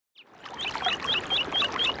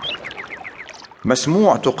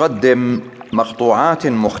مسموع تقدم مقطوعات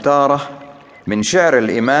مختارة من شعر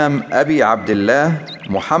الإمام أبي عبد الله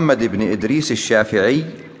محمد بن إدريس الشافعي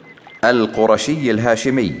القرشي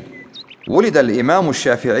الهاشمي. ولد الإمام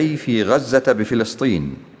الشافعي في غزة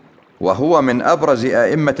بفلسطين، وهو من أبرز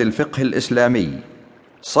أئمة الفقه الإسلامي،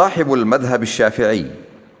 صاحب المذهب الشافعي.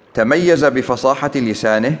 تميز بفصاحة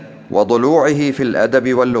لسانه وضلوعه في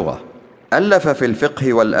الأدب واللغة. ألف في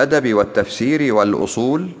الفقه والأدب والتفسير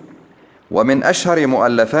والأصول، ومن أشهر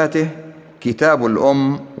مؤلفاته كتاب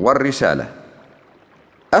الأم والرسالة.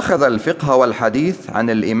 أخذ الفقه والحديث عن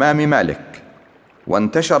الإمام مالك،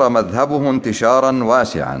 وانتشر مذهبه انتشارا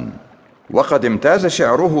واسعا، وقد امتاز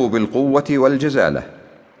شعره بالقوة والجزالة.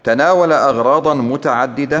 تناول أغراضا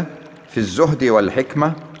متعددة في الزهد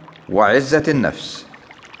والحكمة وعزة النفس،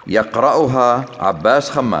 يقرأها عباس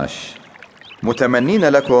خماش. متمنين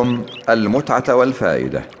لكم المتعة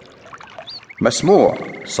والفائدة. مسموع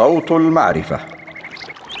صوت المعرفة.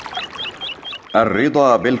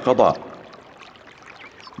 الرضا بالقضاء.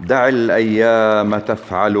 دع الأيام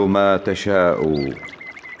تفعل ما تشاء،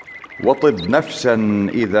 وطب نفسا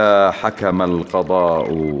إذا حكم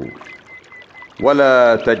القضاء.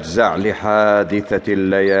 ولا تجزع لحادثة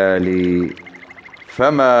الليالي،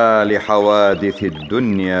 فما لحوادث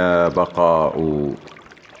الدنيا بقاء.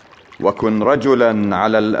 وكن رجلا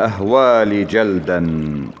على الأهوال جلدا،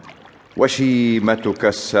 وشيمتك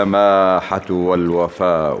السماحة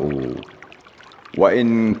والوفاء.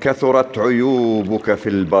 وإن كثرت عيوبك في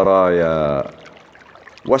البرايا،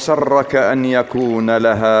 وسرك أن يكون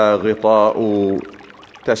لها غطاء،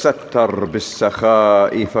 تستر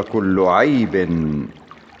بالسخاء فكل عيب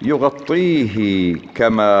يغطيه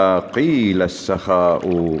كما قيل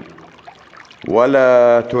السخاء.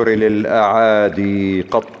 ولا تر للأعادي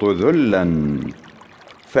قط ذلا،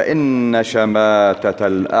 فإن شماتة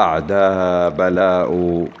الأعداء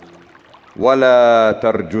بلاء. ولا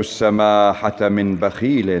ترجو السماحة من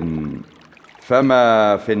بخيل،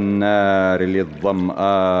 فما في النار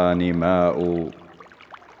للظمآن ماء.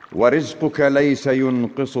 ورزقك ليس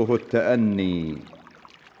ينقصه التأني،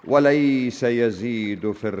 وليس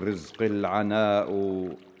يزيد في الرزق العناء.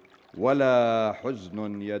 ولا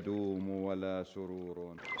حزن يدوم ولا سرور.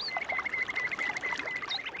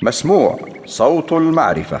 مسموع صوت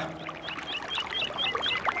المعرفة.